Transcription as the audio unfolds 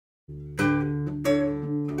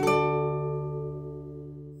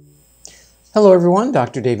Hello everyone,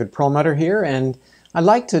 Dr. David Perlmutter here, and I'd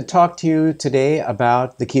like to talk to you today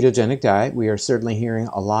about the ketogenic diet. We are certainly hearing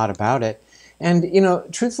a lot about it. And,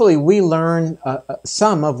 truthfully, we learn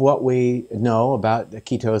some of what we know about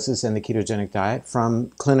ketosis and the ketogenic diet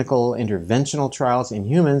from clinical interventional trials in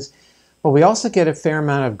humans, but we also get a fair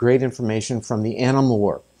amount of great information from the animal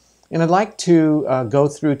work. And I'd like to go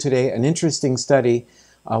through today an interesting study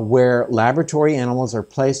where laboratory animals are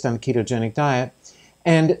placed on a ketogenic diet.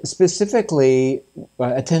 And specifically,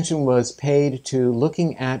 attention was paid to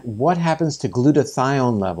looking at what happens to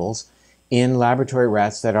glutathione levels in laboratory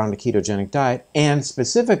rats that are on a ketogenic diet, and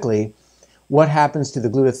specifically, what happens to the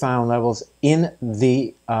glutathione levels in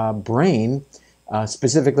the brain,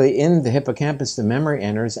 specifically in the hippocampus, the memory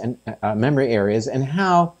areas, and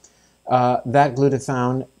how that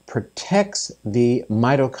glutathione protects the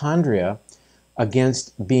mitochondria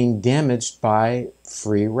against being damaged by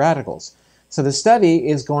free radicals. So the study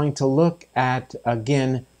is going to look at,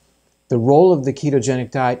 again, the role of the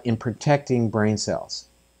ketogenic diet in protecting brain cells.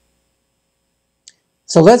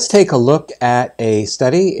 So let's take a look at a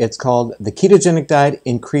study. It's called The Ketogenic Diet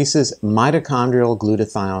Increases Mitochondrial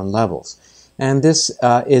Glutathione Levels. And this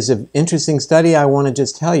is an interesting study. I want to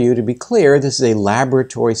just tell you, to be clear, this is a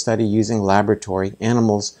laboratory study using laboratory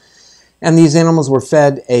animals. And these animals were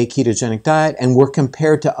fed a ketogenic diet and were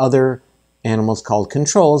compared to other animals called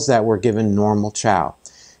controls that were given normal chow.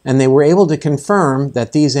 And they were able to confirm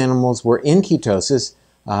that these animals were in ketosis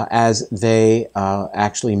as they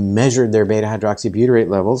actually measured their beta-hydroxybutyrate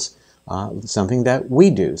levels, something that we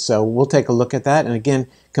do. So we'll take a look at that and again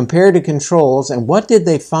compare to controls. And what did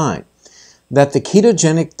they find? That the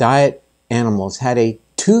ketogenic diet animals had a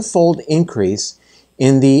twofold increase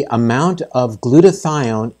in the amount of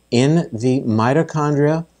glutathione in the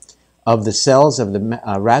mitochondria of the cells of the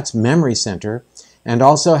rat's memory center, and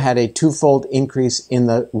also had a twofold increase in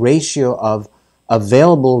the ratio of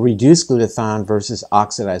available reduced glutathione versus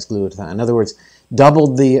oxidized glutathione. In other words,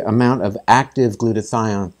 doubled the amount of active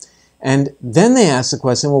glutathione. And then they asked the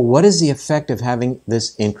question, well, what is the effect of having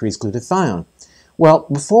this increased glutathione? Well,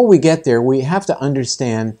 before we get there, we have to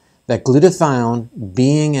understand that glutathione,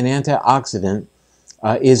 being an antioxidant,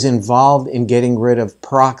 is involved in getting rid of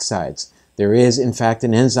peroxides. There is, in fact,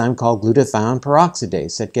 an enzyme called glutathione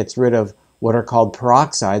peroxidase that gets rid of what are called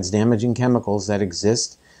peroxides, damaging chemicals that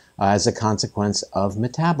exist as a consequence of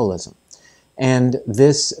metabolism. And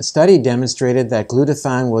this study demonstrated that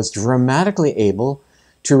glutathione was dramatically able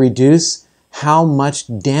to reduce how much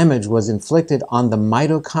damage was inflicted on the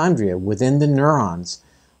mitochondria within the neurons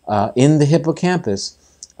in the hippocampus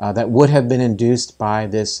that would have been induced by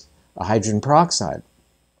this hydrogen peroxide.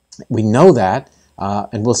 We know that.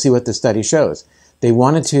 And we'll see what the study shows. They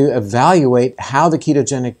wanted to evaluate how the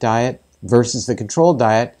ketogenic diet versus the control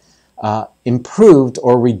diet improved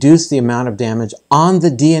or reduced the amount of damage on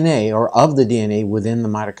the DNA or of the DNA within the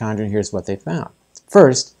mitochondria. Here's what they found.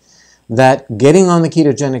 First, that getting on the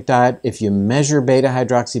ketogenic diet, if you measure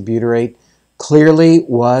beta-hydroxybutyrate, clearly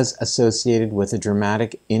was associated with a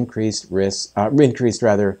dramatic presence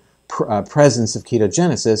of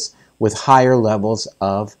ketogenesis with higher levels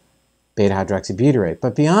of beta-hydroxybutyrate.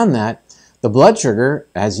 But beyond that, the blood sugar,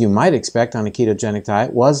 as you might expect on a ketogenic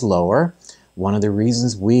diet, was lower. One of the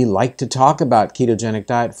reasons we like to talk about ketogenic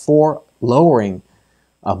diet for lowering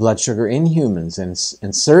blood sugar in humans, and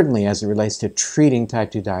certainly as it relates to treating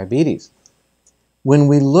type 2 diabetes. When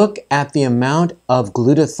we look at the amount of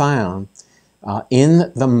glutathione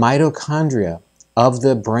in the mitochondria of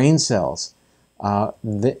the brain cells,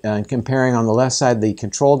 comparing on the left side the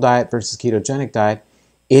control diet versus ketogenic diet,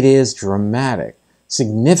 it is dramatic.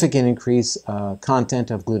 Significant increase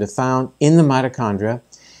content of glutathione in the mitochondria.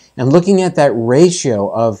 And looking at that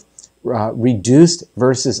ratio of reduced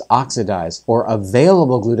versus oxidized or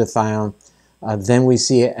available glutathione, then we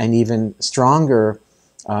see an even stronger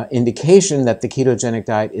indication that the ketogenic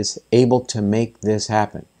diet is able to make this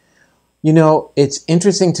happen. You know, it's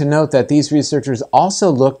interesting to note that these researchers also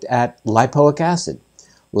looked at lipoic acid.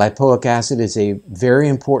 Lipoic acid is a very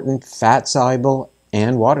important fat-soluble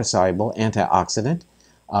and water-soluble antioxidant.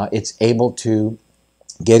 It's able to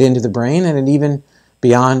get into the brain, and it even,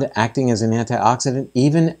 beyond acting as an antioxidant,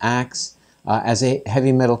 even acts as a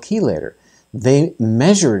heavy metal chelator. They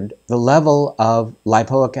measured the level of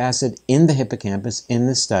lipoic acid in the hippocampus in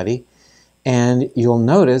this study, and you'll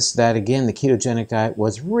notice that, again, the ketogenic diet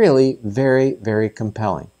was really very, very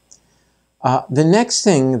compelling. The next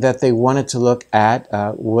thing that they wanted to look at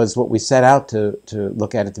was what we set out to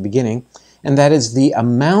look at the beginning, and that is the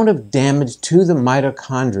amount of damage to the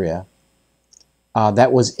mitochondria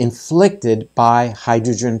that was inflicted by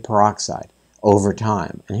hydrogen peroxide over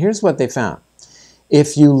time. And here's what they found.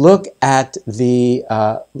 If you look at the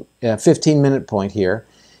 15-minute point here,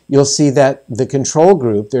 you'll see that the control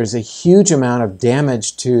group, there's a huge amount of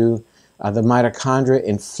damage to the mitochondria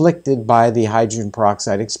inflicted by the hydrogen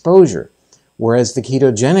peroxide exposure, whereas the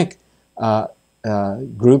ketogenic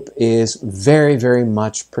group is very, very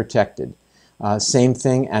much protected. Same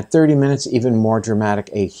thing at 30 minutes, even more dramatic,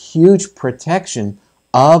 a huge protection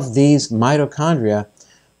of these mitochondria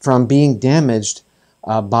from being damaged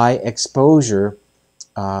by exposure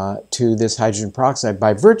to this hydrogen peroxide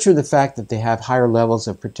by virtue of the fact that they have higher levels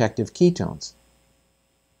of protective ketones.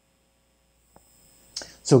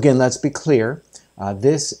 So again, let's be clear.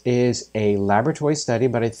 This is a laboratory study,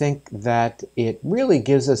 but I think that it really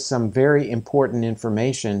gives us some very important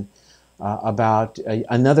information about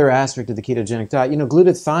another aspect of the ketogenic diet. You know,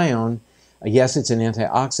 glutathione, yes, it's an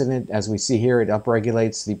antioxidant. As we see here, it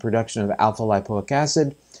upregulates the production of alpha-lipoic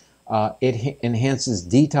acid. It enhances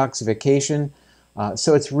detoxification.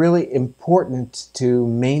 So it's really important to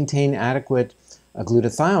maintain adequate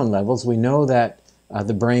glutathione levels. We know that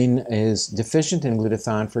the brain is deficient in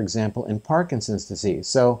glutathione, for example, in Parkinson's disease.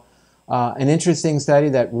 So an interesting study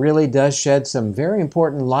that really does shed some very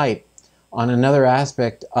important light on another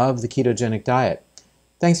aspect of the ketogenic diet.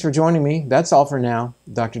 Thanks for joining me. That's all for now.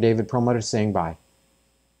 Dr. David Perlmutter saying bye.